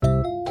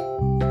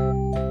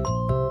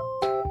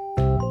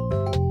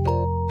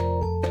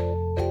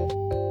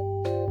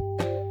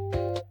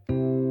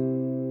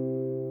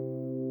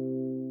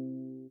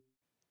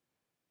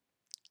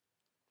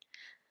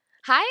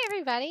Hi,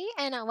 everybody,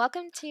 and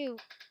welcome to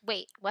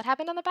Wait, What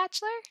Happened on The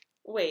Bachelor?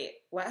 Wait,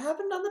 what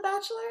happened on The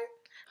Bachelor?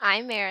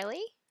 I'm Marilee,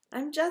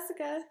 I'm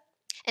Jessica.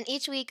 and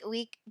each week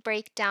we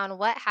break down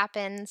what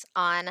happens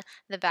on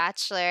The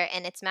Bachelor,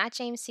 and it's Matt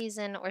James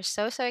season. We're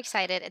so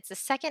excited. It's the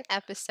second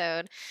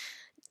episode.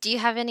 Do you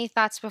have any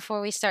thoughts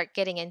before we start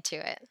getting into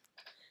it?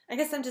 I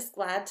guess I'm just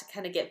glad to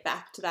kind of get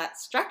back to that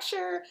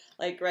structure,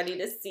 like ready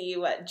to see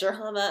what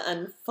drama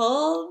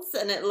unfolds,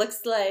 and it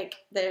looks like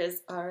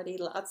there's already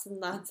lots and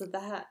lots of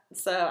that.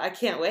 So I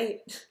can't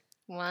wait.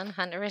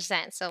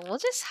 100%. So we'll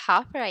just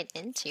hop right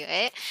into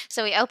it.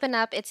 So we open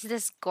up. It's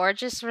this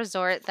gorgeous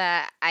resort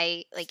that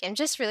I like. I'm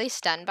just really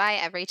stunned by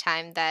every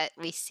time that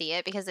we see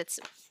it because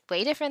it's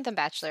way different than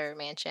Bachelor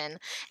Mansion,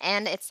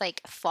 and it's like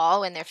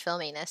fall when they're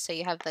filming this. So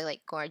you have the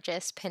like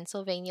gorgeous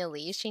Pennsylvania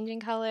leaves changing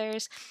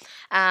colors.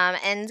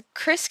 And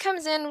Chris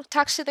comes in,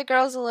 talks to the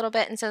girls a little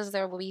bit, and says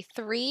there will be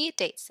 3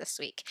 dates this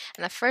week,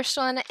 and the first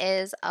one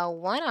is a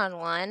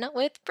one-on-one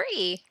with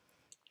Bree.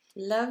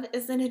 Love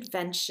is an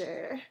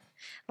adventure.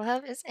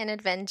 Love is an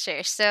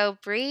adventure. So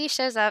Bree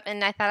shows up,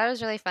 and I thought it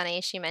was really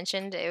funny. She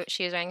mentioned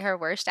she was wearing her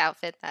worst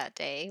outfit that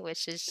day,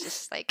 which is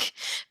just like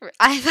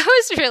I thought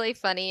it was really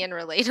funny and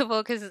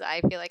relatable because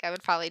I feel like I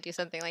would probably do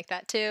something like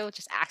that too,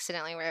 just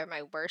accidentally wear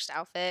my worst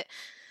outfit.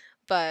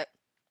 But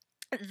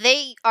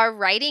they are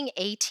riding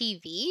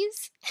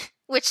ATVs,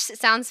 which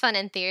sounds fun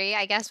in theory,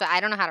 I guess, but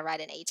I don't know how to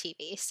ride an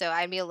ATV, so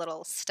I'd be a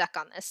little stuck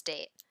on this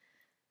date.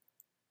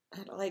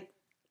 I don't like.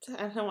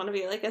 I don't want to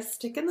be like a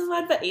stick in the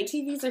mud, but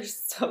ATVs are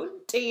so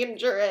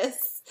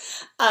dangerous.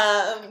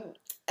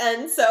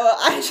 And so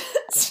I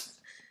just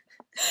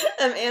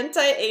am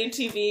anti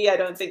ATV. I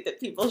don't think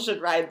that people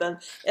should ride them.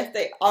 If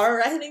they are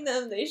riding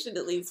them, they should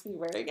at least be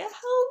wearing a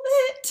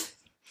helmet.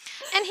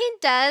 And he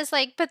does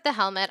like put the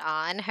helmet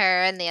on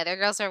her, and the other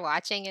girls are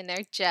watching, and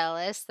they're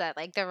jealous that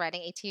like they're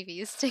riding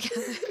ATVs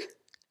together.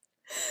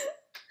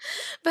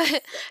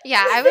 But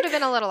yeah, I would have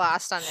been a little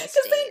lost on this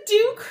Because they date.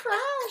 do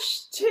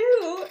crash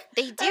too.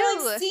 They I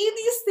do. like see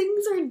these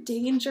things are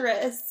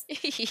dangerous.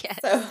 Yes.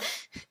 So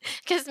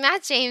Because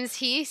Matt James,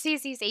 he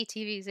sees these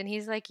ATVs and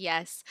he's like,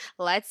 yes,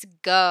 let's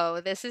go.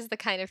 This is the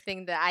kind of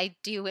thing that I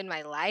do in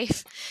my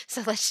life.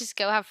 So let's just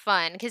go have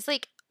fun. Because,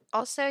 like,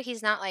 also,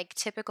 he's not like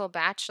typical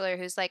bachelor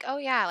who's like, oh,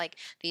 yeah, like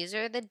these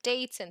are the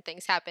dates and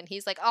things happen.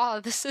 He's like, oh,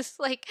 this is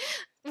like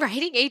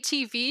riding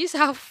ATVs.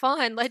 How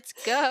fun. Let's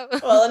go.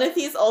 well, and if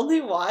he's only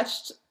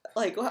watched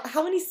like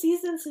how many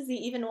seasons has he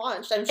even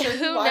watched? I'm sure he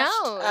Who watched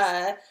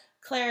knows?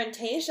 Claire and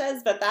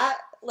Tasha's, but that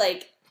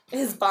like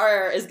his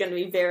bar is going to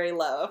be very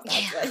low if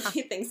that's Yeah. what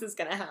he thinks is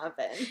going to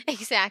happen.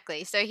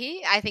 Exactly. So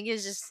I think,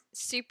 is just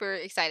super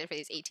excited for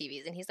these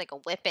ATVs, and he's like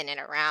whipping it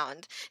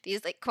around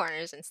these like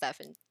corners and stuff,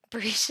 and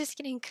Bree's just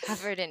getting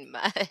covered in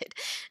mud.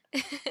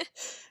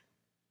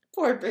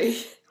 Poor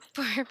Brie.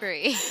 Poor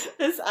Bree.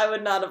 I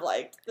would not have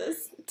liked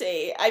this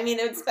date. I mean,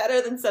 it's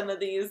better than some of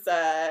these.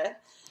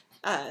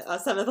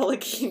 Some of the La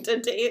Quinta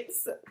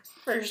dates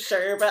for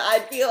sure, but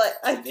I'd be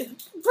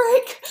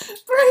break.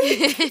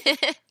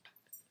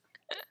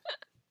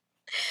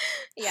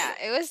 Yeah,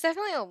 it was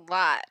definitely a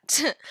lot.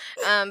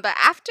 But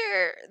after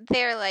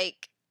they're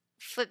like,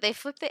 they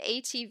flip the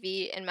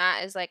ATV, and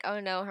Matt is like, "Oh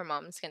no, her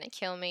mom's gonna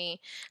kill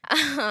me."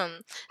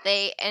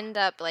 They end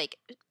up like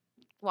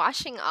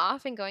washing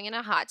off and going in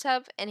a hot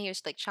tub, and he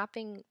was like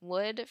chopping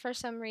wood for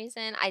some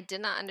reason. I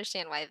did not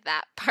understand why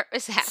that part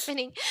was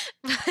happening.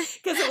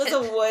 Because it was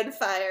a wood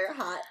fire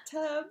hot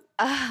tub.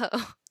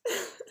 Oh,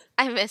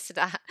 I missed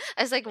that.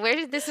 I was like, where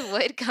did this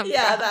wood come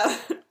Yeah,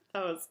 from?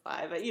 that was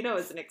fine, but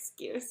it's an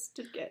excuse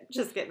to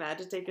get mad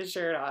to take his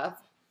shirt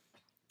off.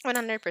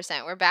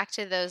 100%. We're back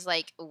to those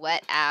like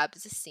wet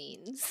abs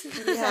scenes.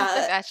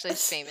 Yeah,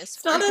 Bachelor's famous it's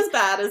for. not as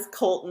bad as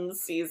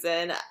Colton's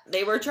season.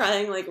 They were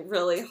trying like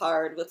really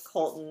hard with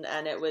Colton,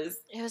 and it was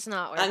It was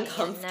not working.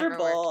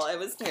 uncomfortable. It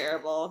was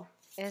terrible.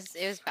 It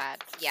was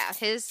bad. Yeah,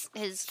 his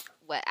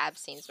wet ab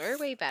scenes were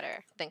way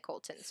better than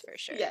Colton's for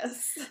sure.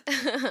 Yes.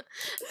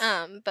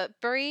 But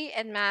Bree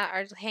and Matt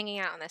are hanging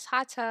out in this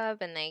hot tub,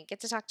 and they get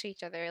to talk to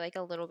each other like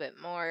a little bit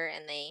more,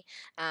 and they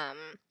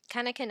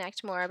kind of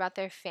connect more about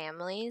their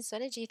families. What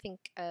did you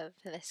think of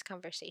this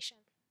conversation?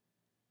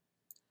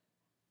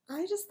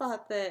 I just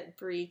thought that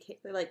Brie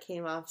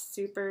came off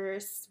super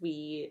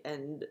sweet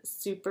and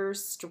super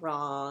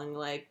strong,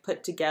 like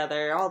put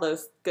together, all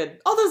those good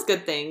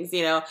things.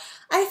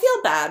 I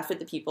feel bad for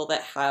the people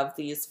that have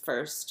these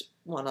first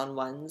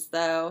one-on-ones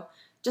though,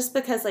 just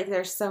because like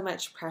there's so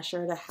much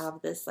pressure to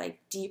have this like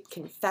deep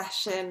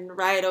confession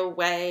right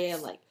away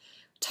and like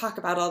talk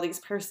about all these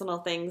personal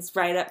things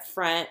right up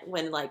front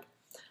when like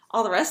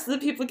all the rest of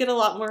the people get a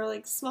lot more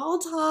like small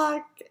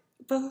talk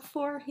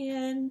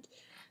beforehand.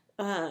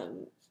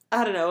 Um,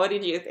 I don't know. What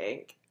did you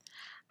think?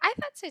 I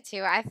thought so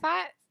too. I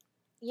thought,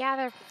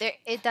 yeah, there.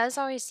 It does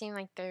always seem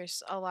like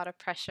there's a lot of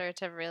pressure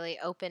to really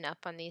open up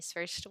on these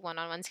first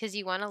one-on-ones because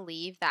you want to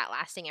leave that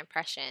lasting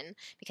impression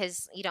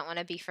because you don't want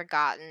to be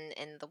forgotten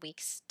in the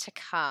weeks to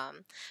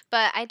come.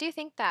 But I do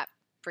think that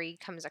Brie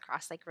comes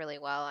across like really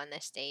well on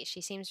this date.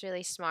 She seems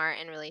really smart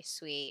and really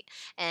sweet,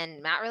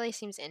 and Matt really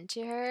seems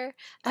into her.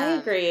 I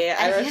agree.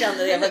 I wrote down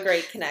that they have a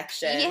great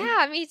connection.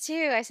 Yeah, me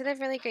too. I said they have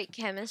really great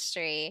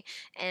chemistry,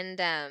 and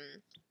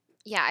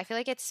yeah, I feel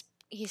like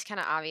he's kind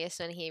of obvious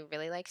when he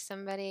really likes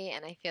somebody,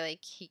 and I feel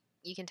like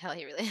you can tell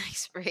he really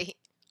likes Brie.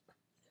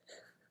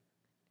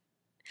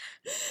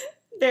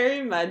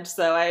 Very much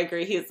so. I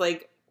agree. He's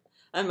like,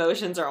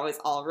 emotions are always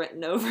all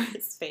written over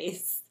his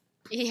face.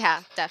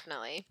 Yeah,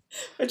 definitely.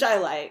 Which I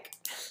like.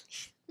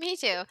 Me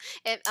too.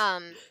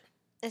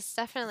 It's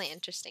definitely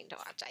interesting to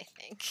watch, I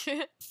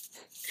think.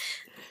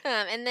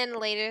 And then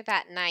later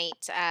that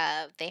night,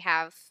 they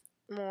have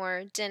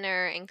more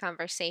dinner and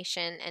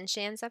conversation, and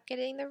she ends up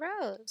getting the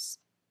rose.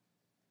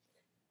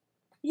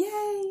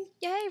 Yay!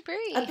 Yay,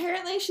 Brie!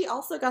 Apparently, she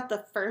also got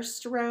the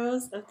first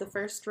rose of the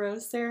first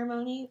rose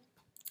ceremony.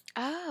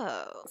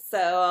 Oh.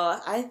 So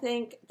I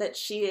think that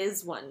she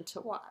is one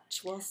to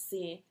watch. We'll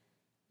see.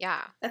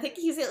 Yeah. I think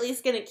he's at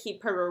least going to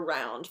keep her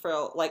around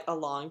for like a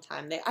long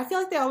time. I feel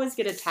like they always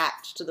get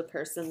attached to the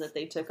person that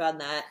they took on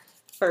that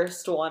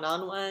first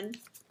one-on-one.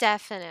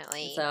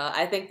 Definitely. So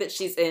I think that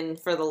she's in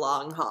for the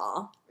long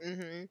haul.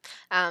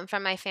 Mm-hmm.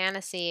 From my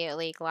fantasy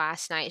league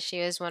last night,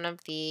 she was one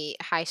of the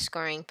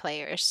high-scoring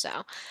players.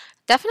 So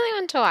definitely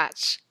one to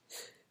watch.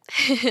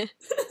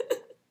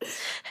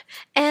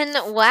 And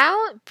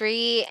while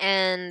Brie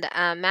and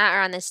Matt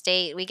are on this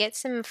date, we get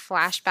some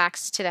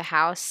flashbacks to the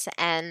house,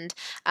 and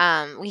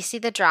we see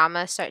the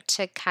drama start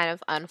to kind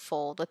of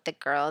unfold with the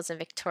girls, and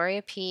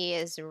Victoria P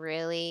is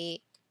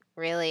really,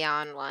 really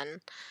on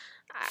one.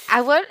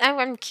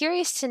 I'm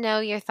curious to know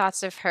your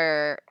thoughts of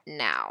her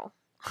now.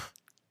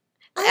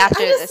 After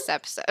this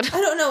episode. I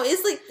don't know.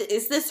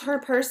 Is this her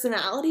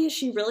personality? Is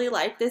she really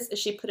like this? Is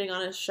she putting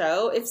on a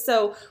show? If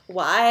so,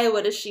 why?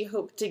 What does she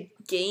hope to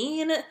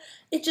gain?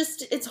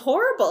 It's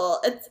horrible.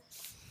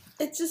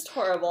 It's just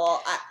horrible.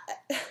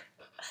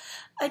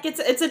 Like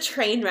it's a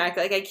train wreck.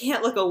 Like I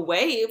can't look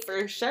away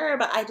for sure,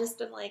 but I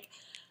just am like,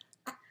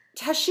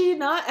 has she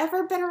not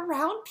ever been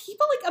around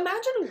people? Like,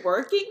 imagine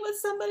working with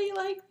somebody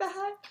like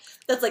that.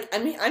 That's like,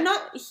 I'm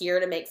not here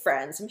to make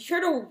friends. I'm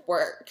here to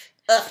work.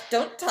 Ugh,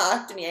 don't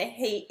talk to me. I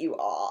hate you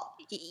all.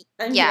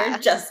 I'm here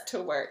just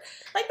to work.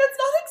 Like, that's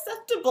not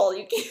acceptable.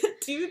 You can't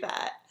do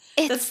that.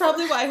 That's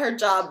probably why her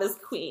job is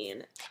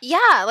queen.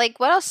 Yeah, like,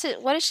 what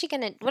does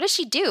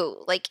she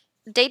do? Like,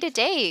 day to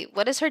day,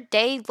 what does her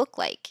day look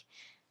like?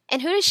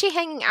 And who is she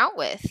hanging out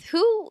with?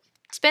 Who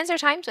spends their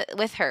time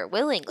with her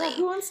willingly? Yeah,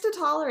 who wants to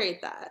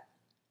tolerate that?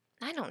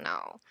 I don't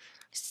know.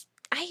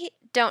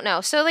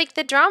 So, like,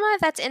 the drama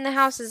that's in the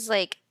house is,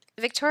 like,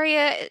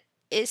 Victoria,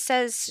 it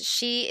says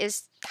she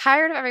is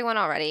tired of everyone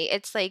already.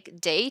 It's,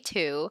 like, day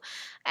 2,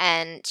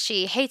 and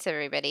she hates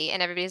everybody,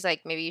 and everybody's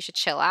like, maybe you should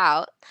chill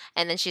out.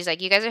 And then she's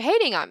like, you guys are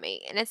hating on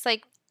me. And it's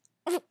like,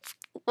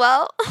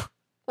 well,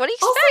 what do you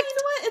expect? Also, you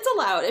know what? It's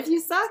allowed. If you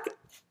suck,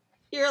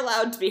 you're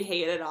allowed to be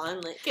hated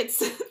on. Like,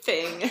 it's a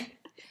thing.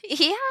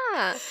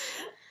 Yeah.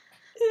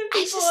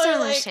 People are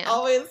like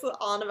always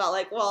on about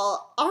like,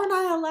 well, aren't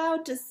I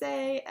allowed to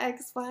say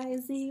X, Y,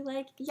 Z?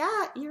 Like,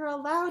 yeah, you're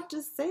allowed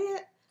to say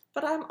it,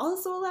 but I'm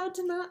also allowed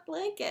to not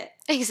like it.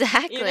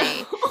 Exactly. You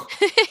know?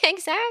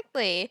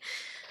 Exactly.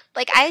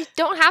 Like, I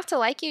don't have to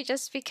like you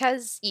just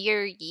because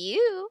you're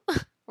you,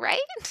 right?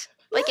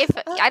 Like, if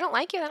I don't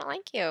like you, I don't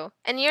like you.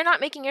 And you're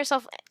not making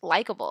yourself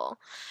likable.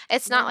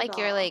 It's not like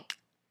you're like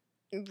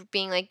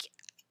being like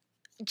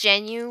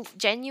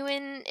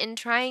genuine in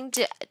trying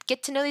to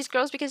get to know these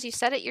girls because you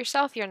said it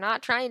yourself. You're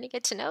not trying to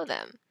get to know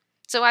them.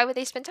 So why would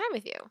they spend time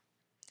with you?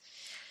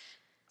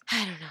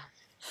 I don't know.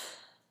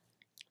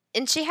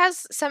 And she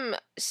has some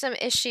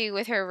issue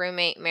with her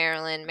roommate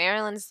Marilyn.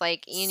 Marilyn's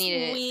like, you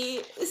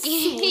need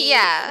sweet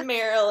yeah,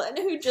 Marilyn,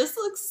 who just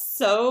looks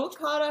so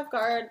caught off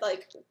guard.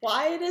 Like,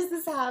 why is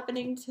this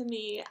happening to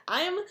me?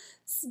 I am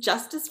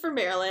justice for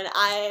Marilyn.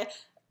 I'm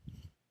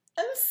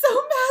so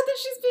mad that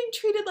she's being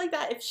treated like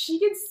that. If she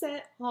gets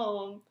sent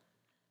home,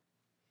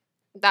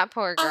 that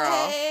poor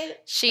girl.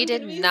 She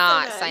did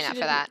not sign up for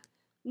that.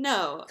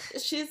 No,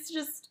 she's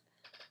just.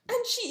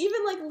 And she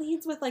even, like,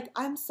 leads with, like,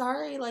 I'm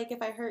sorry, like, if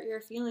I hurt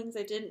your feelings,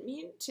 I didn't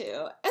mean to.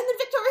 And then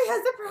Victoria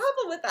has a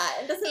problem with that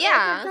and doesn't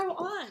let her go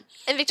on.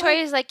 And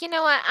Victoria's like, you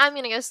know what, I'm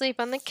going to go sleep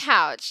on the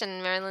couch.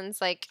 And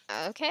Marilyn's like,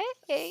 okay.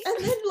 And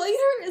then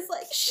later is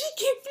like, she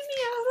kicked me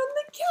out on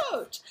the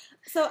couch.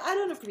 So I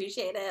don't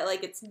appreciate it.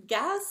 Like, it's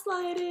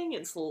gaslighting,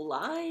 it's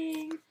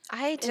lying.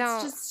 It's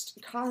just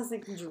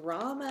causing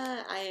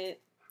drama.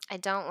 I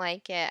don't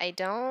like it. I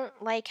don't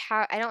like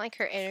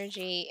her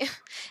energy.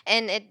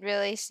 And it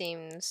really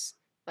seems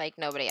like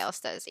nobody else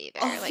does either.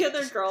 All the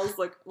other girls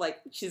look like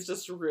she's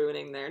just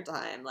ruining their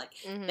time. Like,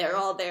 they're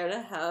all there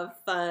to have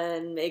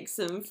fun, make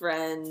some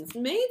friends,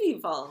 maybe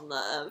fall in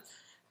love.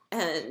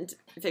 And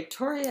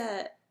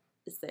Victoria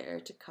is there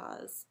to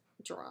cause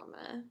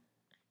drama.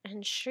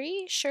 And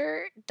she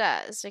sure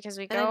does, because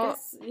we go.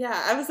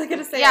 I was going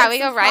to say. Yeah, we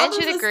go right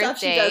into the group date.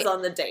 She does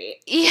on the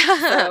date. Yeah.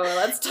 So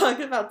let's talk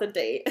about the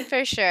date.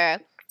 For sure.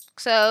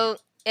 So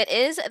It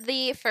is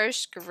the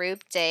first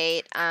group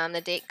date.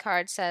 The date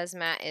card says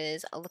Matt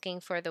is looking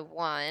for the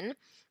one.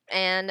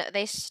 And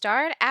they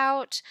start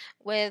out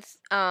with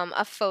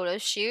a photo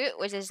shoot,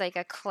 which is like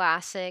a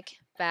classic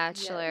Yes.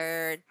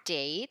 bachelor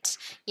date.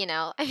 You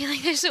know, I feel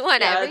like there's one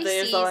Yeah, every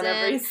there's one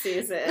every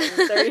season.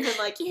 season. They're even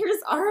like,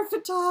 here's our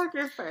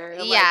photographer. I'm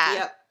like, Yeah,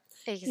 yep,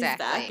 he's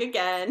back exactly.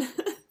 again.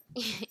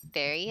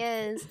 There he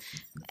is.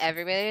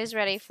 Everybody is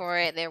ready for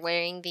it. They're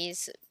wearing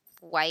these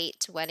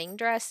white wedding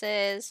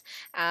dresses.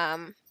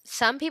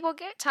 Some people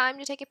get time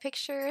to take a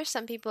picture,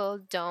 some people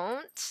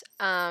don't.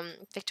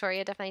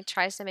 Victoria definitely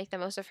tries to make the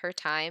most of her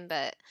time,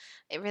 but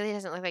it really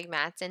doesn't look like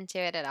Matt's into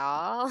it at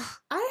all.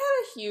 I had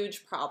a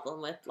huge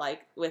problem with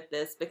with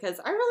this because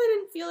I really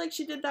didn't feel like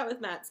she did that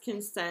with Matt's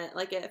consent.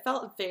 Like it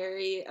felt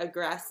very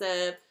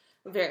aggressive,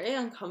 very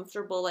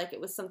uncomfortable. Like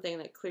it was something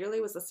that clearly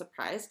was a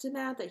surprise to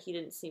Matt that he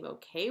didn't seem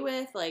okay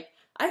with. Like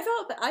I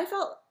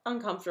felt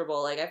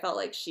uncomfortable. Like I felt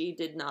like she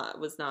did not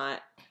was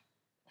not.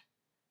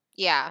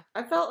 Yeah,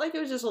 I felt like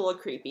it was just a little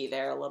creepy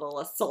there, a little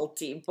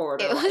assaulty it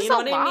borderline. was You know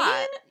a what I mean?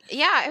 lot.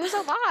 Yeah, it was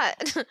a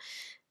lot.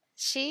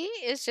 She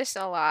is just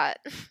a lot.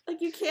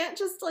 Like you can't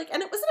just like,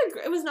 and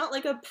it was not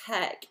like a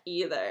peck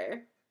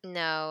either.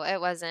 No,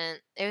 it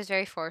wasn't. It was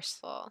very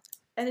forceful.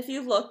 And if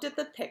you looked at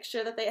the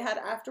picture that they had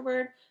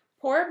afterward,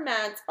 poor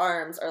Matt's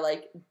arms are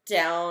like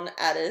down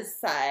at his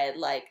side,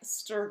 like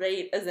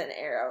straight as an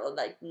arrow,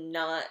 like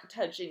not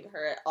touching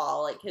her at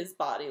all. Like his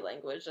body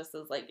language just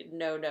is like,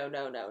 no, no,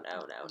 no, no, no, no,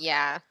 no.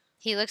 Yeah,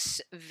 he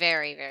looks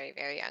very, very,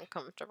 very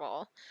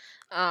uncomfortable.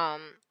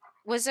 Um,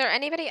 was there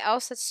anybody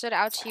else that stood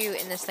out to you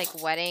in this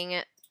like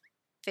wedding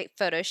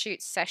photo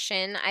shoot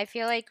session? I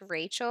feel like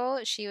Rachel,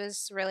 she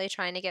was really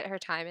trying to get her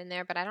time in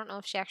there, but I don't know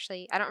if she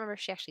actually, I don't remember if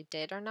she actually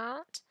did or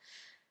not.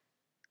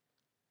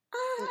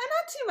 Not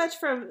too much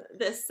from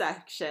this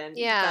section,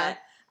 Yeah,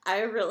 but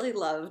I really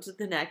loved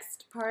the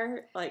next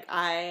part.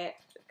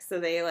 So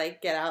they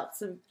like get out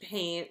some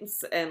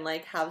paints and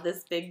like have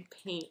this big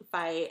paint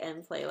fight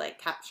and play like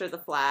capture the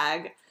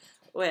flag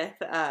with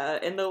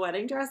in the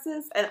wedding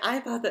dresses, and I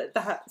thought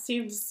that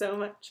seemed so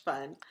much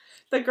fun.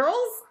 The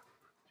girls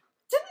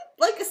didn't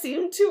like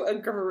seem to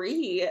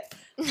agree,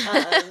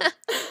 because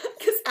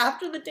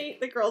after the date,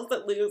 the girls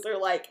that lose are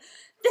like,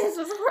 "This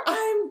was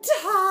I'm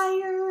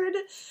tired,"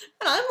 and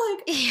I'm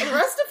like, the yeah,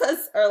 rest of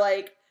us are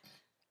like,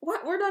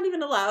 "What? We're not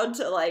even allowed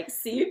to like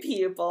see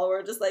people.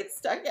 We're just like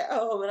stuck at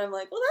home." And I'm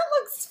like, "Well, that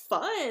looks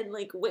fun."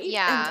 Like, wait, and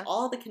yeah,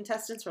 all the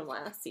contestants from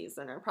last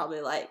season are probably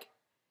like,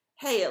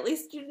 "Hey, at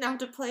least you didn't have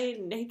to play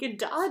naked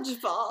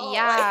dodgeball." Like,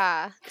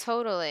 yeah,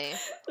 totally.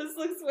 this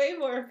looks way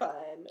more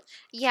fun.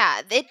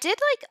 Yeah, it did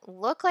like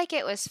look like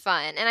it was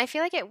fun, and I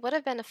feel like it would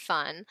have been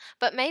fun,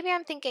 but maybe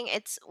I'm thinking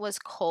it's was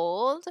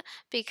cold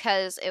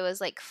because it was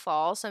like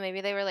fall, so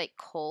maybe they were like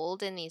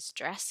cold in these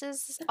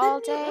dresses But then all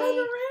you day.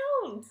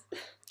 run around.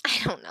 I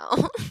don't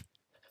know.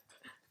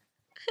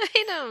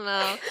 I don't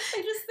know.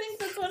 I just think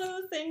that's one of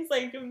the things,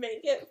 like,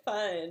 make it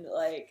fun.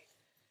 Like,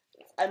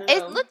 I don't It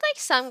know. looked like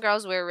some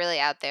girls were really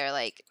out there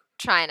like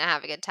trying to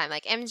have a good time.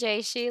 Like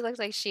MJ, she looked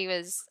like she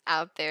was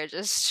out there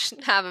just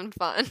having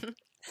fun.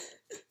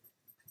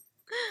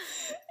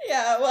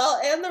 Yeah, well,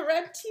 and the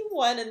red team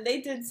won, and they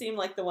did seem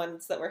like the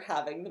ones that were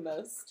having the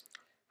most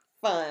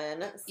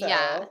fun.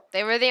 Yeah, So,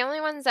 they were the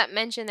only ones that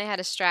mentioned they had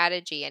a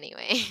strategy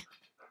anyway.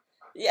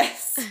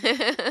 yes.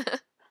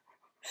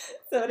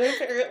 So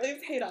it apparently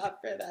paid off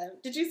for them.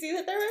 Did you see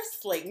that there were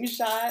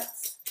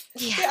slingshots?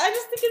 Yeah. Yeah, I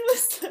just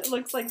think it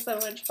looks like so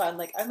much fun.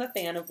 Like, I'm a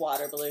fan of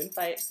water balloon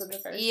fights in the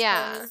first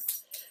Yeah.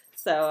 place.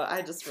 So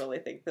I just really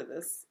think that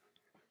this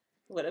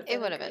would have It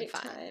been would a have been great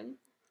fun. time.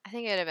 I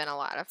think it would have been a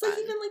lot of It's like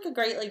fun. even like a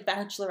great like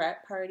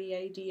bachelorette party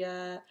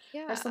idea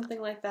Yeah. or something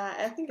like that.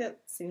 I think it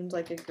seemed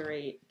like a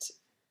great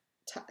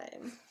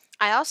time.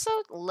 I also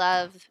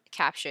love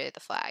Capture the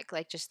Flag,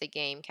 like just the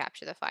game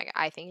Capture the Flag.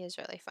 I think is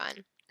really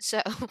fun. So,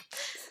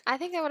 I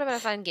think that would have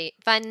been a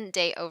fun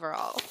date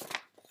overall.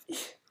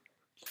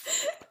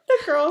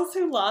 The girls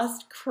who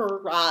lost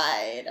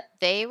cried.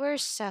 They were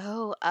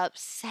so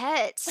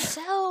upset,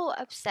 so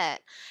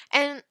upset.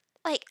 And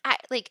like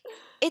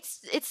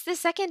it's the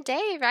second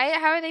day, right?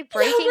 How are they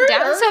breaking Yeah,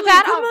 down we're so early.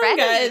 bad Come on, already?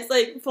 guys!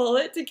 Like, pull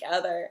it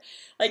together.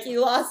 Like,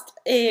 you lost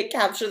a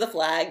capture the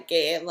flag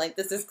game. Like,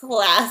 this is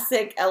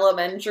classic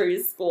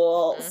elementary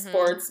school Mhm.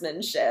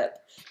 sportsmanship.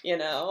 You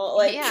know,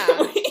 like, Yeah.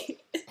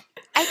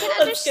 I can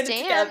let's get it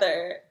understand.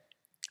 together.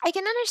 I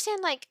can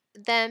understand like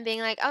them being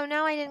like, "Oh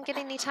no, I didn't get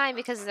any time,"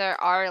 because there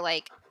are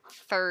like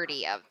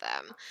 30 of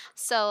them.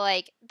 So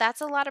like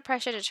that's a lot of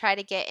pressure to try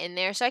to get in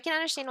there. So I can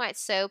understand why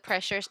it's so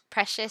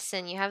precious,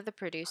 and you have the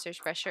producers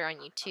pressure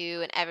on you too,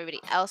 and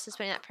everybody else is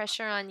putting that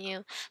pressure on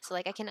you. So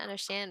like I can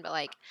understand, but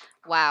like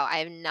wow, I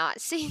have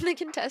not seen the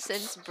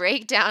contestants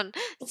break down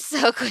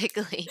so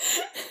quickly.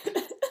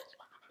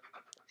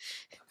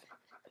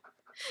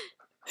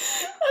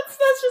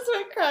 That's just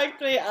what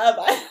cracked me up.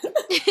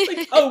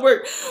 Like, oh,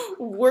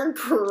 we're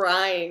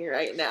crying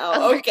right now.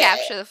 Over Okay.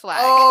 Capture the Flag.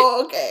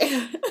 Oh,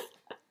 okay.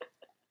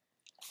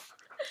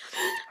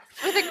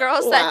 For For the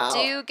girls that Wow.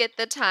 do get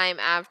the time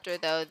after,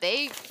 though,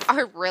 they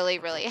are really,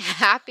 really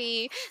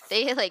happy.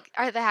 They like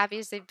are the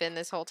happiest they've been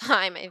this whole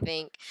time, I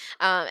think.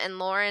 And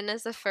Lauren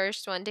is the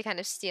first one to kind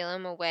of steal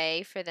him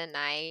away for the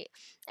night.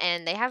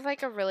 And they have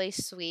like a really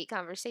sweet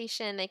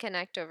conversation. They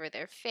connect over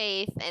their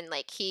faith, and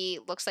like he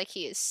looks like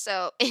he is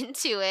so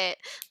into it.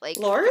 Like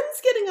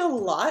Lauren's getting a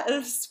lot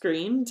of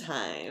screen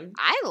time.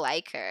 I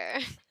like her.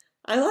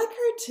 I like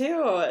her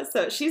too.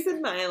 So she's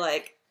in my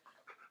like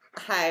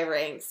high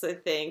ranks, I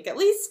think. At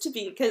least to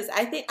be, because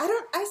I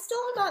still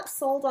am not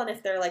sold on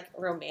if they're like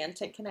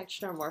romantic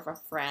connection or more of a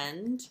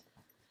friend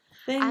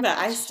thing, I'm but not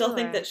I still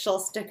think sure. that she'll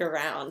stick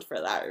around for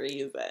that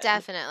reason.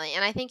 Definitely.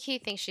 And I think he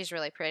thinks she's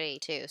really pretty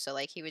too. So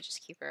like he would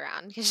just keep her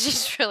around because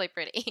she's really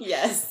pretty.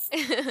 Yes.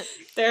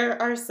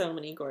 There are so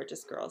many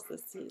gorgeous girls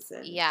this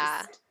season.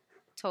 Yeah. Just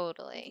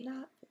Totally.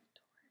 not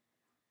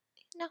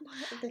No.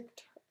 Victoria.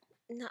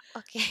 No.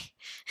 Okay.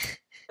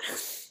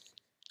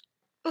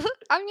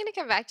 I'm gonna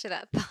come back to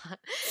that thought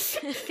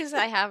because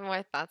I have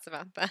more thoughts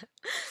about that.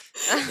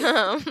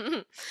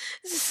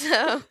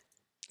 So,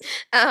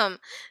 um,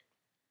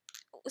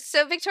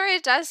 so Victoria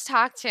does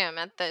talk to him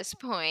at this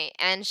point,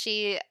 and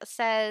she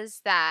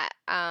says that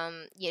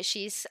yeah,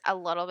 she's a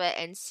little bit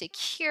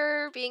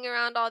insecure being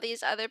around all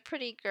these other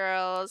pretty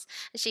girls,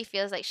 and she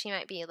feels like she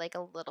might be like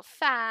a little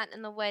fat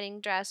in the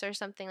wedding dress or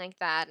something like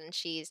that, and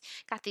she's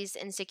got these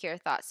insecure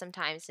thoughts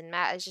sometimes, and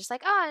Matt is just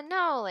like, oh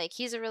no, like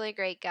he's a really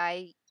great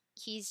guy,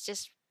 he's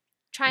just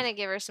trying to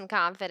give her some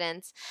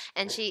confidence.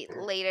 And she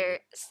later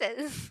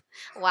says,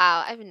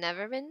 wow, I've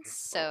never been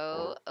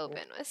so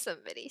open with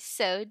somebody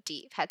so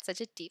deep, had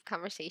such a deep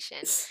conversation.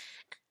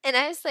 And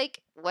I was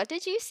like, what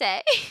did you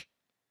say?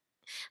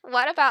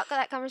 What about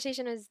that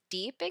conversation was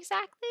deep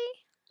exactly?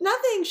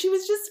 Nothing. She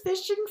was just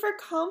fishing for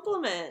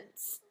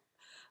compliments.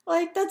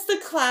 Like, that's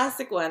the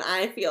classic one.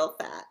 I feel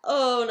fat.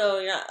 Oh, no,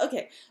 you're not.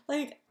 Okay.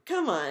 Like,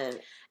 come on.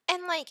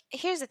 And like,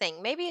 here's the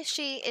thing, maybe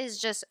she is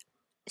just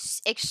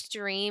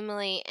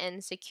extremely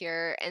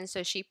insecure, and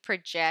so she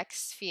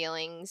projects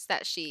feelings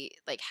that she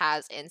like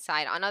has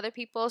inside on other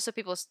people, so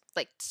people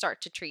like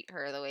start to treat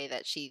her the way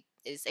that she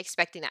is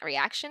expecting that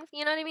reaction,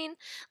 you know what I mean?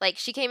 Like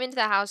she came into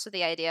the house with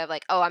the idea of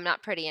like, oh, I'm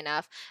not pretty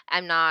enough,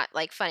 I'm not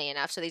like funny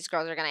enough, so these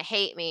girls are gonna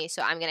hate me,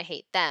 so I'm gonna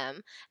hate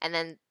them. And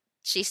then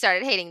she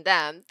started hating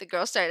them, the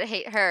girls started to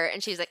hate her,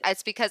 and she's like,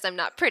 it's because I'm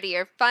not pretty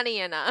or funny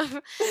enough.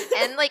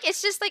 And like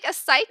it's just like a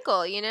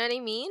cycle, you know what I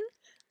mean?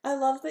 I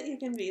love that you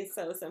can be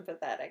so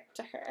sympathetic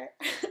to her.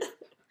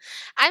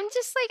 I'm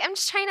just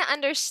trying to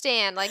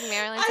understand, like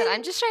Marilyn said,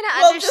 I'm just trying to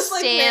well, just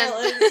like understand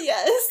Marilyn,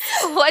 yes.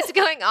 what's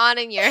going on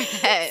in your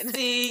head.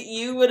 See,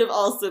 you would have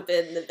also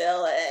been the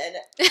villain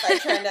by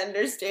trying to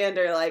understand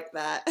her like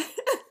that.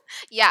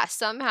 Yeah,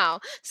 somehow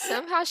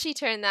she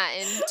turned that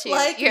into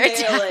like you're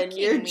Marilyn, attacking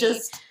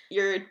me.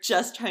 you're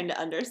just trying to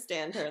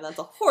understand her, and that's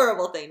a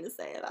horrible thing to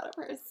say about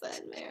a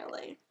person,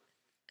 Marilyn.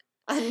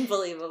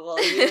 Unbelievable,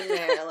 you and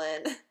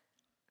Marilyn.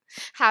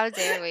 How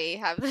dare we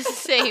have the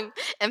same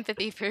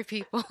empathy for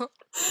people?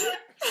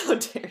 How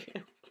dare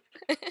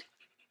you?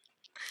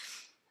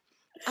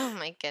 Oh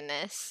my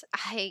goodness.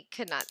 I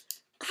could not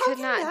How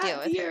can not that deal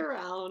with be her.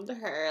 around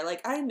her?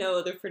 Like, I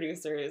know the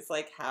producers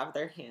like have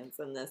their hands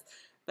in this,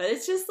 but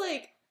it's just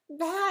like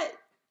that.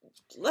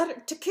 Let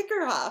her to kick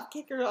her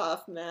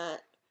off,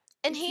 Matt.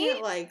 And You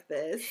can't like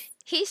this.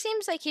 he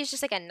seems like he's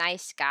just like a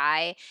nice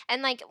guy,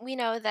 and like we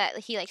know that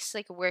he likes to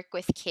like work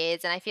with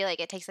kids, and I feel like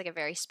it takes like a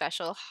very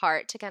special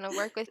heart to kind of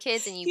work with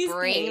kids, and you He's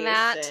bring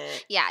that.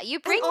 patient. Yeah, you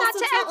And bring that also,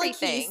 to it's not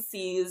everything. like he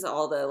sees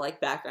all the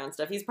like background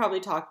stuff. He's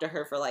probably talked to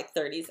her for like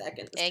 30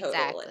 seconds total,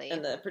 Exactly.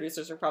 and the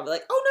producers are probably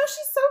like, "Oh no,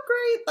 she's so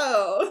great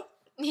though.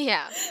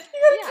 Yeah.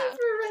 You gotta Yeah. keep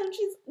her around.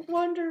 She's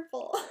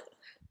wonderful.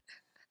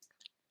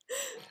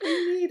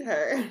 We need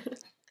her."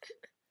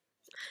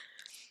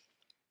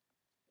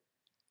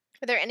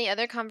 Were there any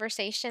other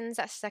conversations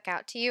that stuck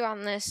out to you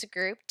on this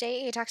group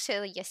date? He talks to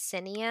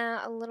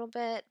Yesenia a little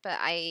bit, but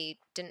I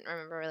didn't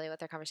remember really what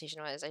their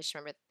conversation was. I just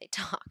remember that they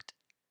talked.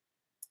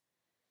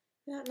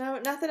 Yeah, no,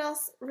 nothing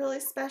else really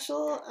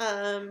special.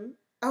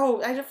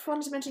 Oh, I just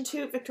wanted to mention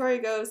too.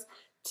 Victoria goes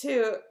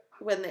to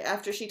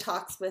after she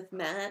talks with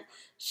Matt,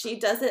 she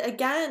does it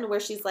again where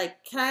she's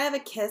like, "Can I have a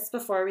kiss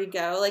before we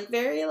go?" Like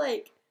very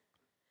like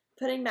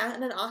putting Matt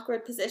in an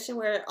awkward position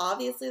where it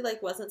obviously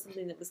like wasn't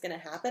something that was going to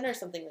happen or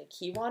something like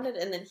he wanted,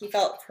 and then he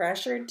felt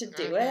pressured to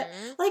do it.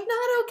 Like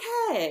not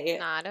okay.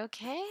 Not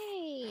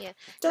okay.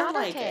 Don't Not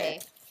like okay.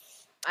 it.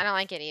 I don't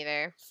like it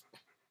either.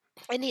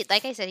 And he,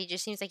 like I said, he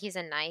just seems like he's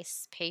a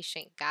nice,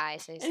 patient guy.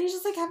 So And he's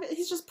just like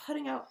he's just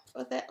putting out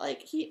with it.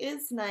 Like he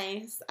is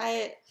nice.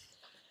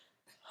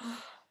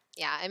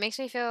 yeah, it makes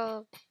me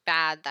feel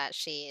bad that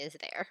she is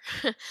there.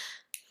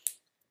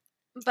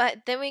 But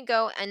then we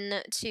go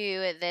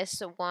into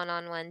this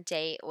one-on-one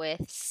date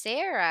with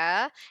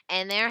Sarah,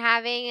 and they're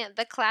having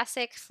the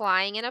classic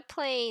flying in a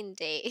plane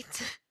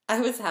date. I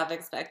was half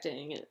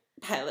expecting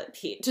Pilot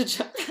Pete to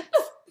jump.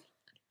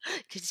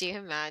 Could you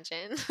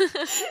imagine?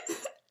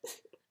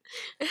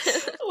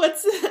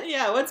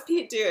 What's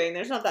Pete doing?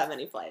 There's not that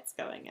many flights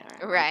going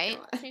around. Right?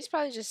 Come on. He's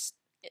probably just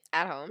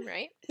at home,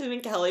 right? Him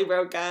and Kelly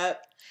broke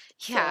up,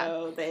 Yeah.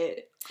 so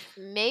they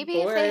Maybe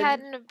if they bored.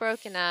 hadn't have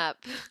broken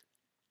up,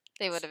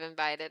 they would have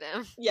invited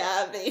him.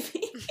 Yeah,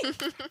 maybe.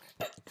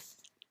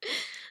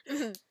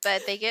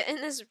 But they get in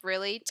this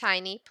really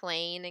tiny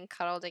plane and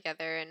cuddle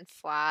together and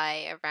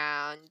fly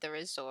around the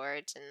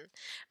resort and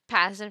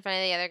pass in front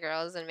of the other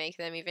girls and make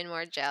them even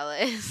more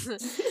jealous.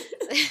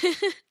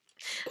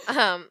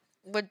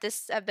 Would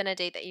this have been a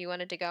date that you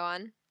wanted to go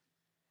on?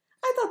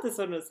 I thought this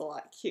one was a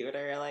lot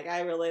cuter. Like,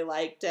 I really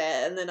liked it.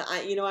 And then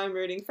I'm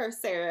rooting for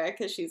Sarah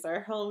because she's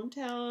our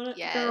hometown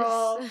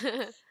girl.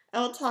 Yes.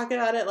 I'll talk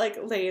about it like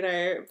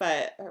later,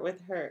 but with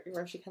her,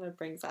 where she kind of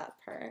brings up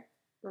her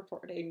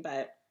reporting.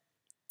 But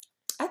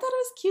I thought it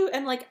was cute,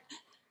 and like,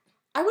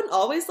 I wouldn't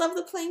always love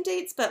the plane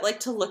dates, but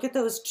like to look at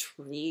those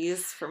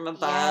trees from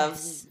above,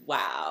 Yes.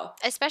 wow.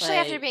 Especially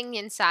after Like, being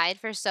inside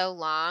for so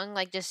long,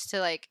 like just to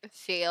like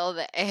feel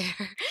the air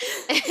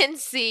and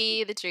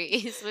see the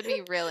trees would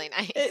be really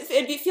nice.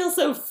 it'd feel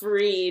so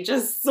free,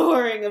 just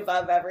soaring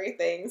above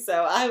everything.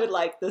 So I would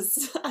like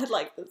this. I'd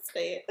like this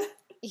date.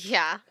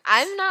 Yeah.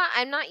 I'm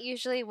not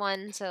usually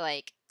one to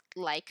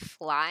like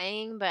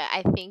flying, but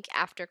I think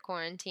after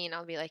quarantine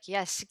I'll be like,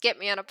 "Yes, get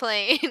me on a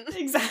plane."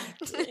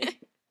 Exactly.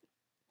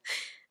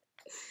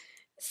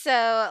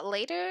 So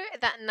later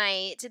that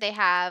night, they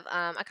have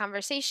a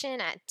conversation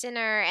at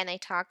dinner and they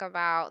talk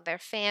about their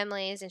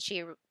families. And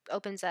she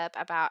opens up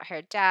about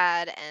her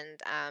dad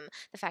and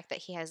the fact that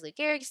he has Lou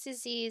Gehrig's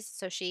disease.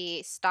 So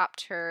she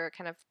stopped her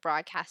kind of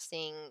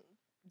broadcasting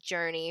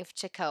journey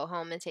to go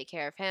home and take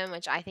care of him,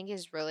 which I think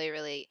is really,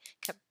 really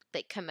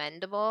like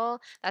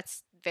commendable.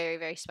 That's very,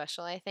 very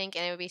special, I think.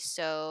 And it would be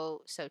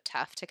so, so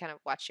tough to kind of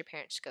watch your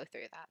parents go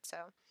through that. So,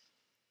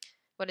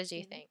 what did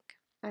you think?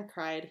 I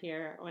cried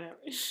here whenever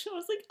I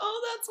was like,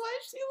 "Oh, that's why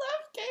she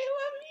left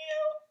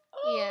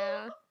Yeah.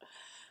 Caleb."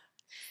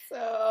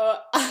 So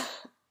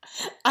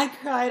I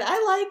cried.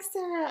 I like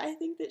Sarah. I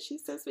think that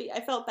she's so sweet. I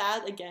felt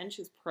bad again.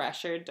 She was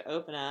pressured to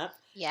open up,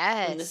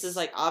 Yes. and this is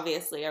like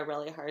obviously a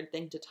really hard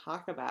thing to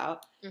talk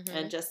about. Mhm.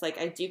 And just like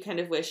I do kind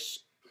of wish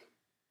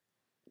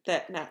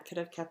that Matt could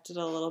have kept it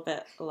a little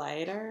bit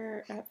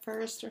lighter at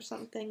first or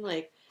something.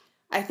 Like,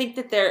 I think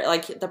that they're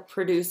like the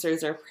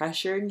producers are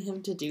pressuring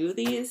him to do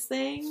these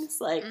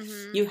things. Like,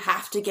 Mhm. you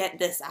have to get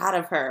this out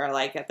of her.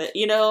 Like,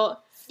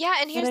 Yeah,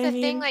 and here's what I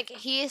the thing, mean? like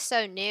he is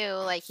so new,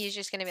 like he's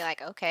just gonna be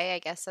like, okay, I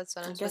guess that's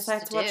what I I'm guess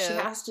supposed to that's what she do.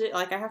 has to,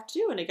 like, I have to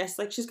do. And I guess,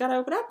 like, she's got to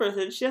open up with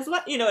it. She doesn't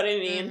let, you know what I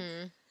mean?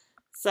 Mm-hmm.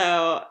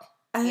 So,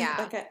 Yeah.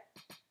 I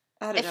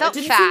don't It know. felt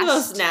It didn't seem the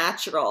most fast.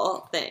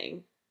 natural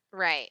thing.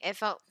 Right. It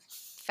felt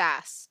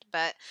fast,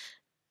 but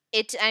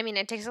it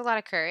takes a lot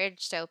of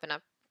courage to open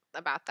up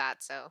about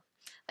that. So,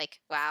 like,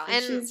 wow.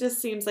 And And she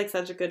just seems like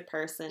such a good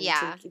person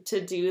yeah,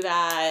 to do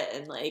that,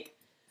 and like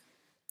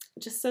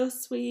just so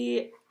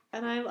sweet.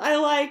 And I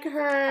like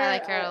her. I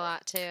like her a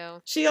lot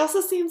too. She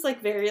also seems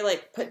like very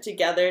like put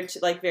together, to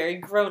like very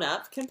grown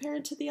up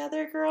compared to the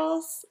other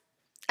girls.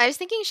 I was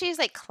thinking she's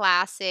like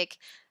classic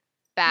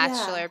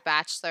Yeah.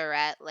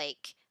 bachelorette,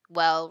 like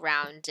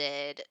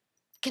well-rounded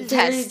Very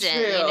contestant.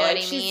 true. You know what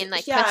Like I mean? Like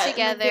put yeah, and like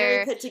very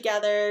together. put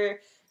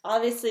together.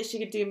 Obviously, she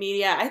could do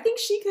media. I think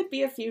she could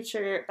be a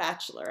future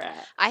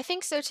bachelorette. I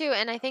think so too,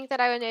 and I think that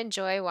I would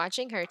enjoy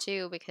watching her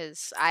too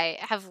because I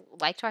have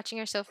liked watching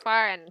her so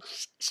far, and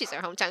she's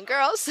our hometown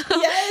girl. So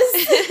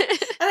Yes.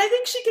 And I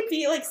think she could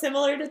be like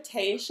similar to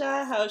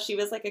Tasha, how she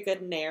was like a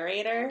good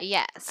narrator.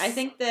 yes, I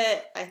think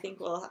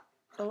we'll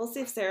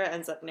see if Sarah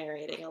ends up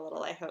narrating a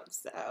little. I hope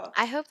so.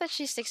 I hope that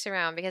she sticks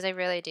around because I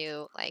really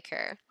do like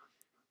her.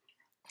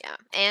 Yeah,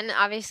 and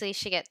obviously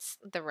she gets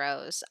the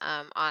rose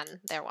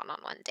on their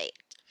one-on-one date.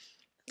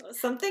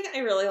 Something I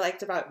really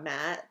liked about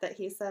Matt that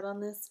he said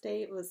on this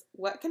date was,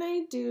 "What can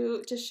I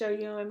do to show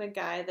you I'm a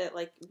guy that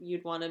like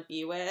you'd want to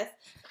be with?"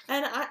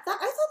 And I thought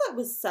that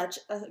was such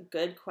a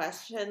good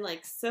question,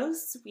 like so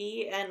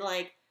sweet, and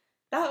like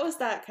that was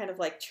that kind of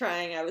like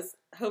trying I was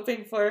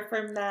hoping for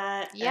from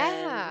Matt.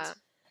 Yeah,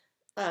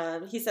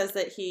 And he says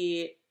that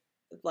he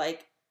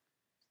like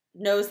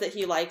knows that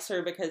he likes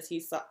her because he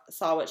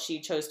saw what she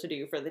chose to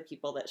do for the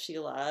people that she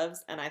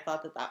loves, and I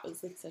thought that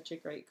was like such a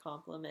great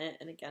compliment,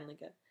 and again like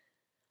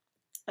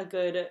a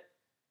good. It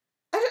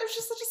was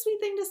just such a sweet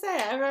thing to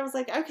say. I was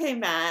like, okay,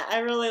 Matt, I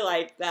really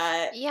like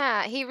that.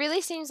 yeah, he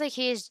really seems like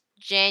he's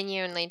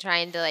genuinely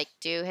trying to like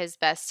do his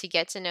best to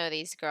get to know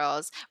these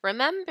girls,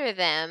 remember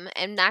them,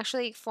 and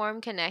actually form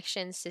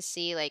connections to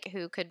see like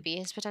who could be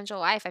his potential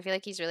wife. I feel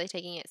like he's really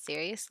taking it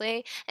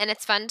seriously, and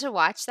it's fun to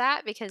watch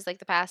that because like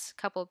the past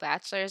couple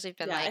bachelors, we've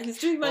been Yeah, like, he's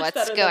doing much what's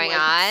better going than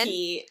like on?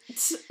 Pete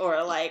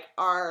or like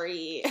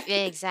Ari.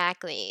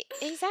 Exactly.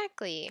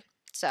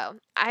 So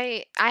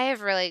I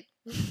have really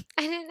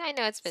I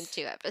know it's been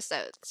 2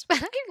 episodes,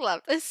 but I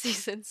love this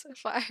season so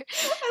far.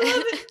 I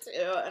love it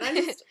too, and I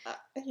just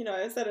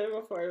I said it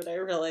before, but I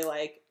really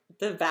like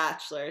The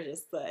Bachelor,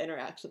 just the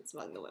interactions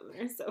among the women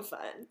are so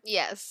fun.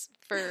 Yes,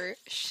 for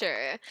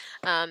sure.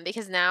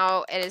 Because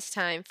now it is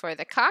time for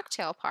the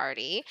cocktail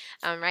party.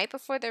 Right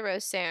before the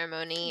rose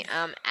ceremony,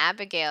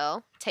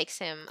 Abigail takes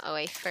him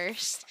away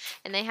first,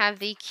 and they have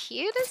the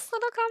cutest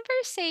little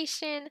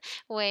conversation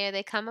where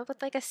they come up with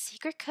like a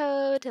secret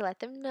code to let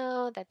them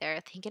know that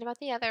they're thinking about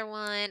the other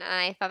one. And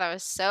I thought that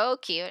was so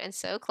cute and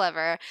so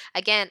clever.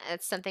 Again,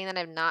 it's something that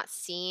I've not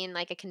seen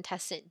like a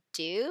contestant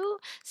do.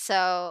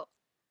 So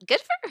good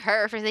for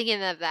her for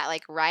thinking of that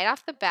like right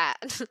off the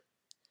bat.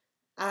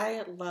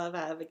 I love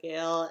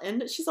Abigail,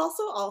 and she's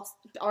also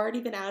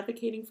already been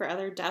advocating for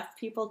other deaf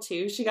people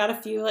too. She got a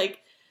few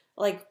like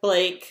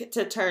Blake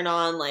to turn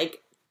on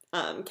like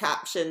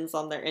captions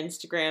on their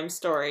Instagram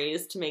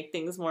stories to make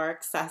things more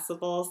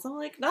accessible. So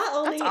like, not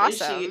only That's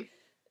is awesome.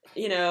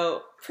 she,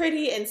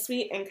 pretty and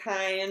sweet and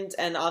kind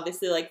and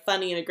obviously like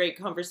funny and a great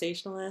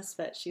conversationalist,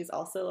 but she's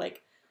also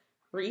like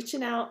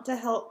reaching out to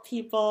help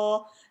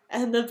people.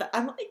 And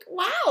I'm like,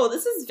 wow,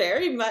 this is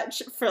very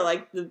much for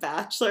like the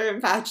Bachelor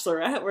and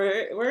Bachelorette.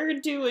 We're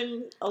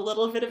doing a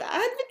little bit of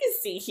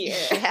advocacy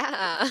here.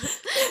 Yeah,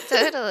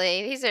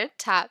 totally. These are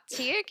top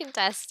tier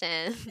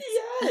contestants.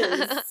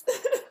 Yes.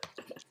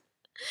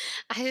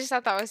 I just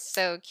thought that was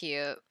so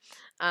cute.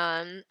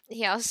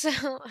 He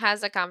also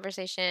has a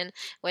conversation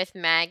with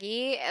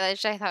Maggie,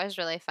 which I thought was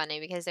really funny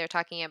because they're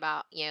talking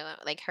about,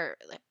 like her,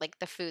 like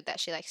the food that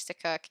she likes to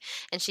cook,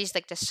 and she's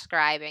like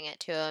describing it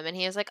to him, and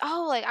he was like,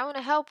 "Oh, like I want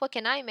to help. What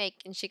can I make?"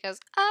 And she goes,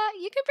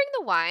 You can bring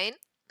the wine."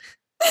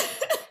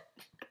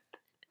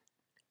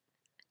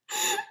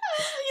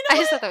 I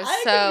just thought that was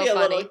I so can be a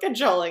funny. little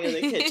controlling in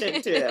the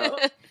kitchen too.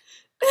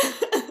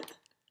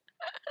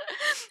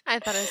 I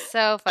thought it was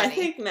so funny. I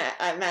think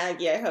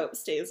Maggie, I hope,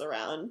 stays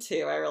around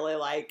too. I really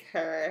like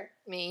her.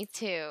 Me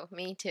too.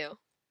 Me too.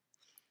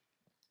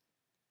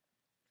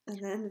 And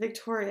then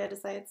Victoria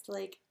decides to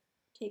like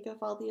take off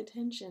all the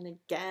attention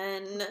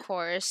again. Of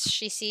course,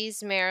 she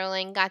sees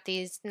Marilyn got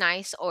these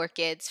nice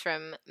orchids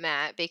from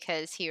Matt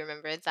because he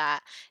remembered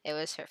that it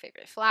was her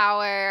favorite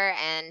flower,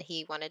 and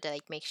he wanted to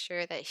like make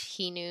sure that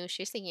he knew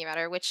she was thinking about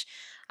her, which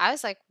I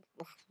was like,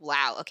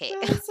 wow, okay.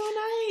 That's so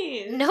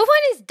nice. No one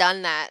has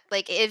done that.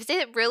 Like, is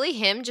it really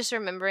him just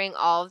remembering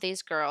all of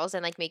these girls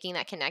and like making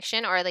that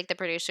connection, or like the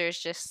producers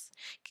just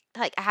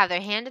like have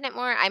their hand in it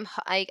more? I'm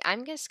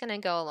just gonna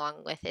go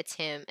along with it's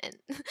him, and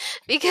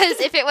because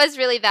if it was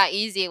really that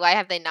easy, why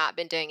have they not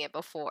been doing it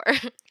before? I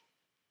don't know,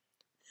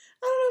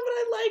 but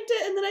I liked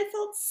it, and then I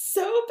felt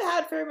so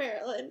bad for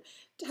Marilyn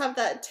to have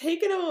that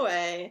taken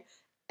away.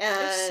 And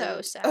It's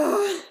so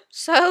sad.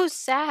 So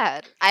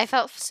sad. I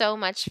felt so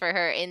much for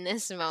her in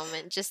this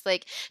moment, just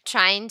like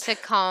trying to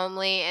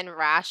calmly and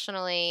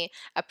rationally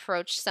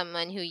approach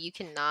someone who you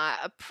cannot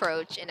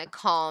approach in a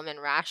calm and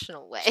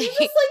rational way. She was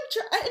like,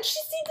 and she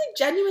seemed like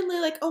genuinely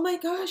like, oh my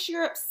gosh,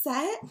 you're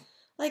upset?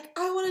 Like,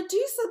 I want to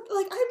do something.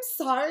 Like, I'm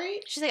sorry.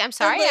 She's like, I'm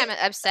sorry like, I'm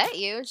upset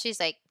you. And she's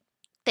like,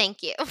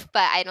 thank you,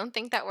 but I don't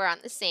think that we're on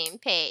the same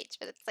page.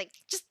 But it's like,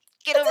 just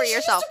get over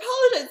yourself. Just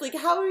apologize. Like,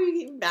 how are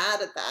you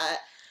mad at that?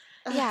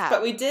 Yeah.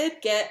 But we did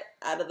get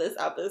out of this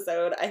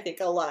episode, I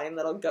think, a line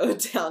that'll go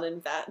down in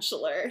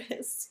Bachelor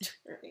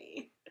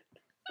history.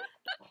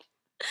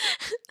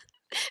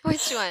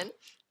 Which one?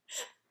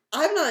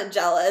 I'm not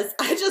jealous.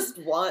 I just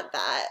want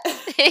that.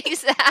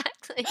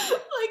 Exactly.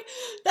 Like,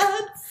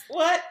 that's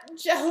what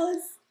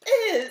jealous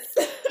is.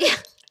 Yeah.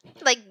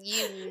 Like,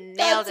 you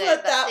nailed it.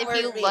 What that if word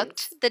you means.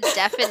 looked the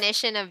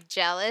definition of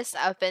jealous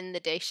up in the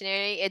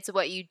dictionary, it's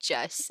what you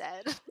just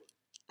said.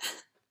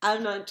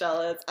 I'm not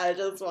jealous. I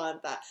just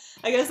want that.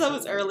 I guess that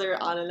was earlier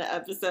on in the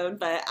episode,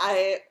 but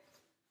I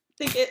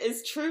think it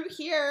is true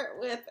here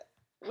with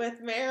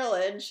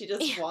Marilyn. She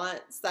just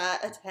wants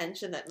that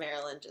attention that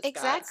Marilyn just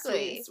got.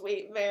 Sweet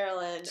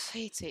Marilyn.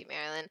 Sweet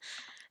Marilyn.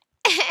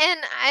 And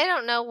I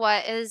don't know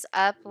what is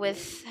up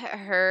with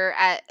her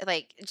at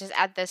just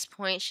at this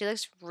point. She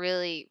looks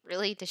really,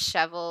 really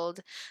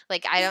disheveled.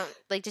 Like, I don't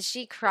like, did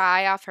she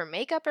cry off her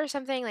makeup or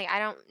something? Like, I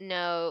don't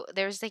know.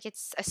 There's like,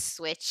 it's a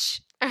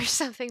switch or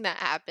something that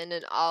happened,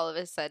 and all of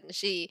a sudden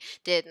she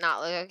did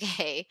not look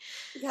okay.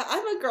 Yeah,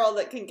 I'm a girl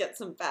that can get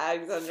some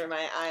bags under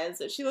my eyes,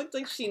 so she looked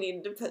like she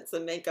needed to put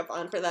some makeup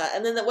on for that.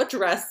 And then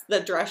the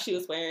dress she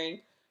was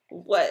wearing.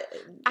 I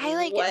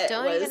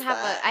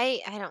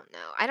don't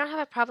know. I don't have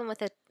a problem with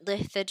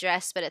the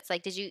dress, but it's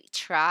like, did you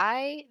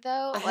try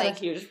though? I had a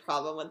huge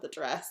problem with the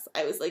dress.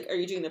 I was like, are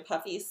you doing the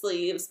puffy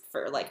sleeves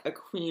for like a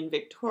Queen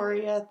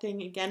Victoria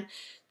thing again?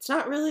 It's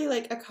not really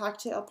like a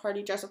cocktail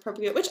party dress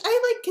appropriate, which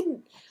I like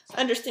can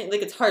understand.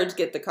 Like, it's hard to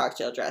get the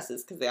cocktail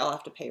dresses because they all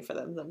have to pay for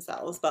them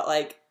themselves. But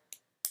like,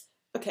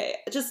 okay,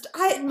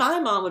 my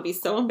mom would be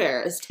so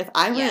embarrassed if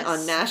I went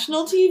on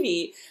national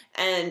TV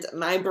and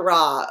my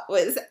bra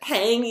was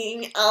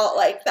hanging out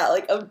like that,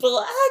 like a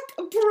black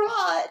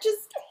bra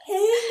just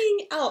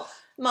hanging out.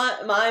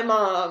 My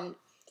mom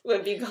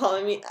would be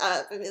calling me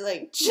up and be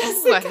like,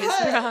 Jessica, what is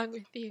wrong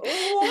with you?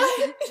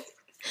 What?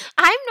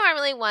 I'm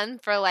normally one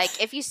for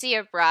like, if you see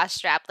a bra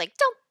strap, like,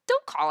 don't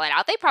don't call it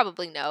out. They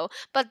probably know.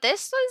 But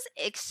this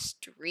was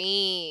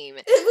extreme.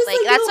 It was Like,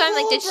 like that's the why I'm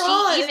like, whole did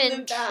bra she in even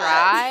the bag.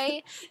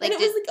 try? And Like, it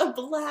was like a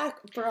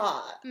black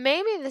bra.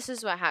 maybe this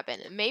is what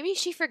happened. Maybe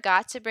she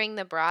forgot to bring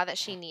the bra that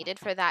she needed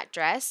for that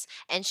dress,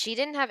 and she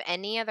didn't have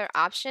any other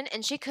option,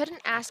 and she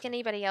couldn't ask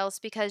anybody else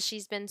because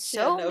she's been She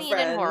had so no mean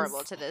and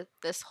horrible friends. to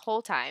this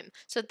whole time.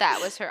 So that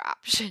was her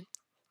option.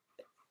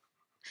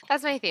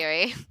 That's my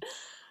theory.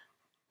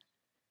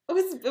 It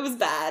was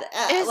bad.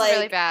 It was really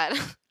Like, bad.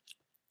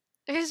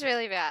 It was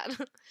really bad.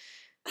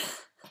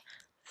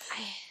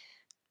 I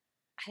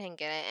I didn't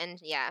get it, and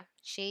yeah,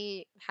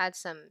 she had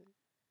some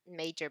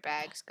major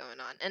bags going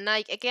on, and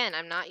like again,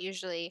 I'm not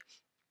usually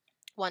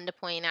one to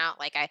point out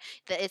like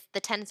it's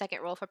the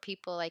 10-second rule for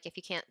people. Like if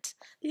you can't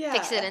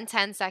fix it yeah. in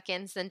 10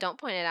 seconds, then don't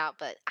point it out.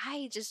 But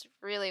I just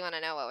really want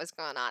to know what was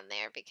going on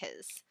there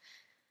because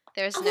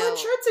there's Well, I'm no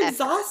sure it's effort.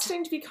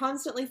 exhausting to be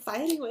constantly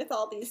fighting with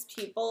all these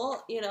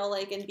people,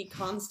 like, and be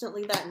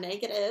constantly that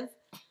negative,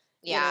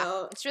 you Yeah,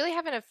 know. it's really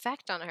having an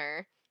effect on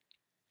her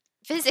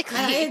And I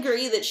physically.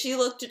 agree that she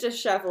looked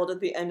disheveled at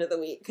the end of the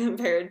week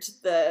compared to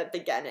the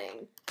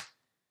beginning.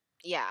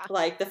 Yeah.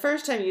 Like, the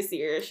first time you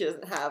see her, she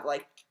doesn't have,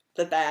 like,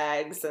 the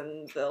bags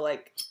and the,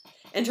 like,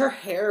 and her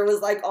hair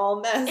was, like, all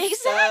messed up. It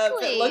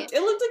Exactly. looked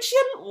like she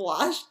hadn't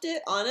washed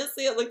it,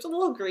 honestly. It looked a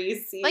little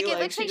greasy. Like it Like,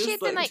 looks she like she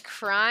just had been like looked...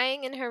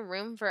 crying in her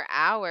room for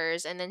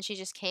hours and then she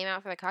just came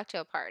out for the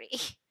cocktail party.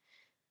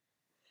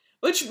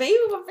 Which may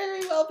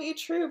very well be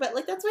true, but,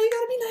 like, that's why you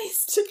gotta be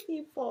nice to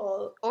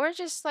people. Or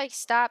just like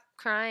stop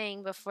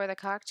crying before the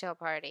cocktail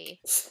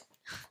party.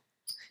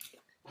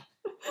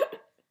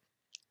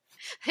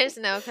 There's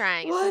no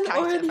crying at the One or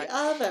cocktail the party.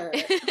 other.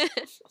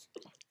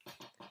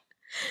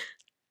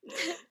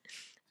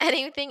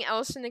 Anything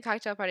else in the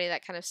cocktail party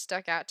that kind of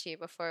stuck out to you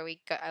before we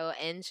go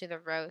into the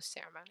rose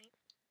ceremony?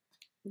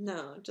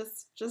 No,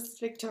 just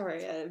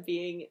Victoria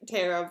being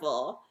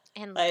terrible.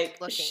 And Like,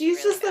 looking she's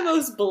really just the bad.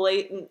 most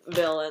blatant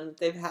villain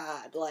they've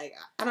had. Like,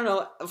 I don't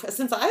know,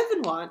 since I've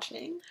been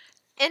watching.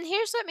 And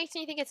here's what makes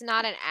me think it's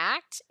not an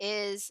act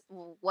is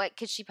what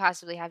could she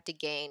possibly have to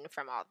gain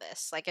from all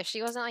this? Like if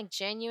she wasn't like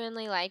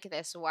genuinely like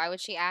this, why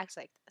would she act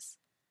like this?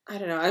 I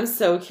don't know. I'm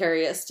so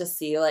curious to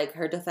see, like,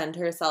 her defend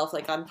herself,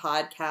 like, on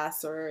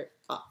podcasts or,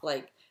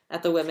 like,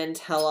 at the Women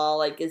Tell All.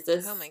 Like, is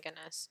this... Oh my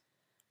goodness.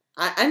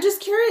 I'm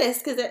just curious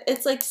because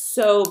it's, like,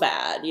 so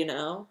bad, you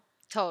know?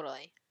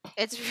 Totally.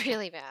 It's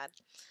really bad.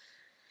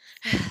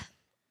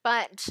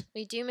 But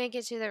we do make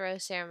it to the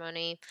rose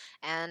ceremony,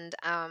 and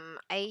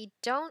I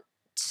don't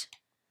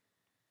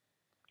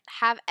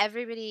have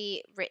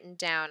everybody written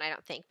down, I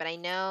don't think, but I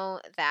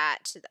know that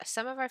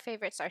some of our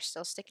favorites are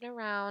still sticking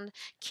around.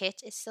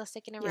 Kit is still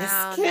sticking Yes,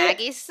 around. Kit.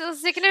 Maggie's still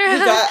sticking Who around.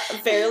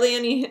 got barely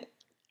any...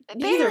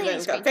 Neither of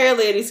them got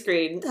barely any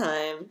screen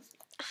time.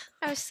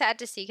 I was sad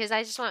to see because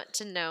I just want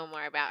to know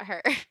more about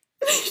her. Me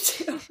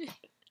too.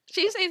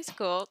 She seems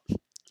cool.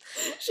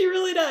 She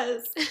really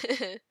does.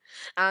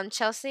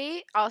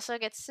 Chelsea also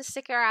gets to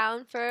stick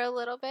around for a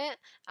little bit.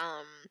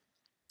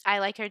 I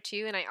like her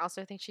too, and I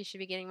also think she should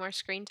be getting more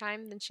screen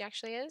time than she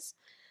actually is.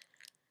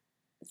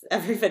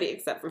 Everybody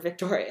except for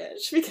Victoria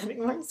should be getting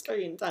more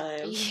screen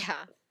time.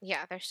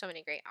 Yeah. There's so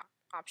many great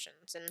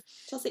options. And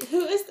Chelsea,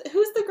 who's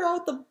the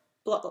girl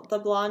with the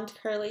blonde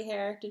curly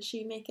hair? Did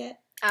she make it?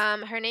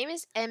 her name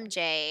is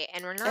MJ,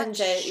 and we're not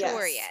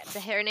sure yet.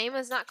 Her name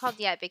was not called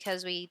yet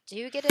because we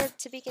do get it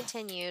to be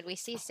continued. We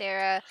see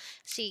Sarah,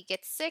 she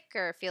gets sick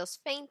or feels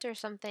faint or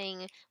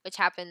something, which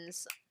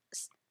happens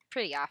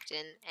pretty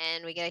often,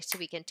 and we get it to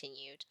be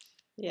continued.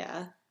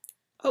 Yeah.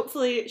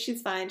 Hopefully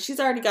she's fine. She's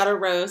already got a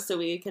rose, so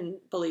we can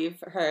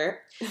believe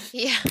her.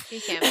 Yeah, we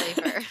can't believe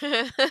her.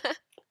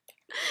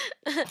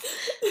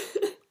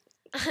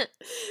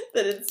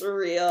 That it's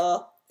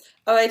real.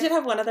 Oh, I did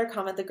have one other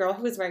comment. The girl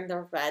who was wearing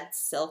the red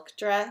silk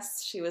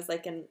dress, she was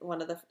like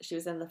she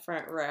was in the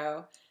front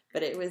row,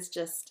 but it was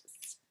just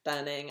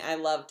stunning. I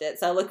loved it.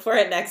 So I'll look for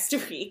it next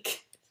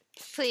week.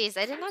 Please,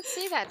 I did not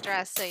see that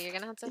dress, so you're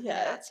going to have to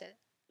announce it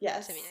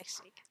to me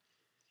next week.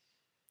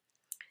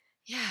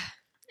 Yeah.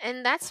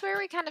 And that's where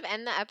we kind of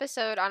end the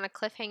episode on a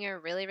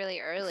cliffhanger really, really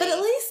early. But at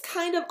least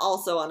kind of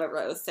also on a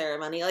rose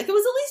ceremony. Like, it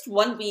was at least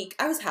 1 week.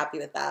 I was happy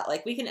with that.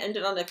 Like, we can end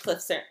it on a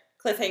cliffhanger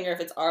if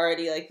it's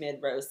already, like,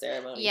 mid-rose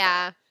ceremony.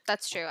 Yeah,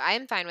 that's true. I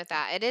am fine with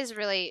that. It is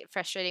really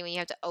frustrating when you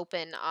have to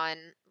open on,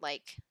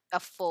 like, a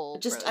full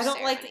rose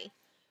ceremony.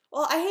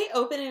 Well, I hate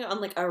opening on,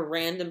 like, a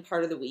random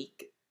part of the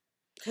week.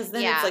 Because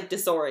then it's, like,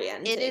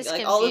 disorienting. It is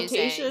like, confusing. all of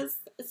Tayshia's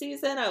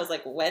season, I was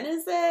like, when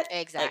is it?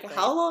 Exactly. Like,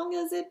 how long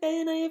has it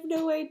been? I have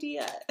no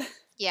idea.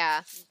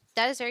 Yeah,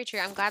 that is very true.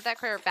 I'm glad that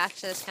we're back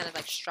to this kind of,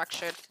 like,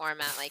 structured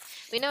format. Like,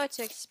 we know what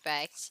to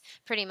expect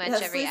pretty much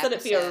every episode.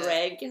 It be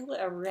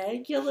a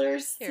regular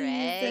season.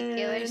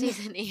 Regular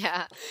season,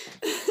 yeah.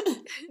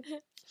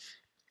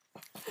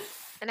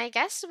 And I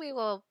guess we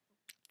will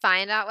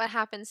find out what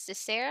happens to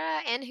Sarah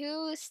and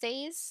who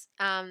stays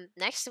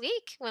next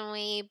week when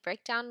we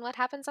break down what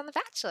happens on The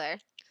Bachelor.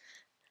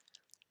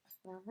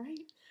 All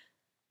right.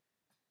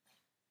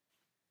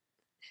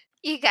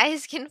 You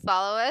guys can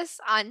follow us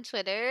on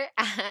Twitter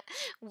at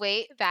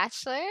Wait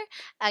Bachelor.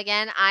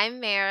 Again,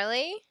 I'm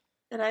Marilee,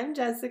 And I'm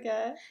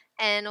Jessica.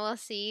 and we'll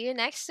see you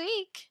next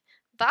week.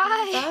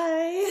 Bye.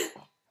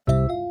 Bye.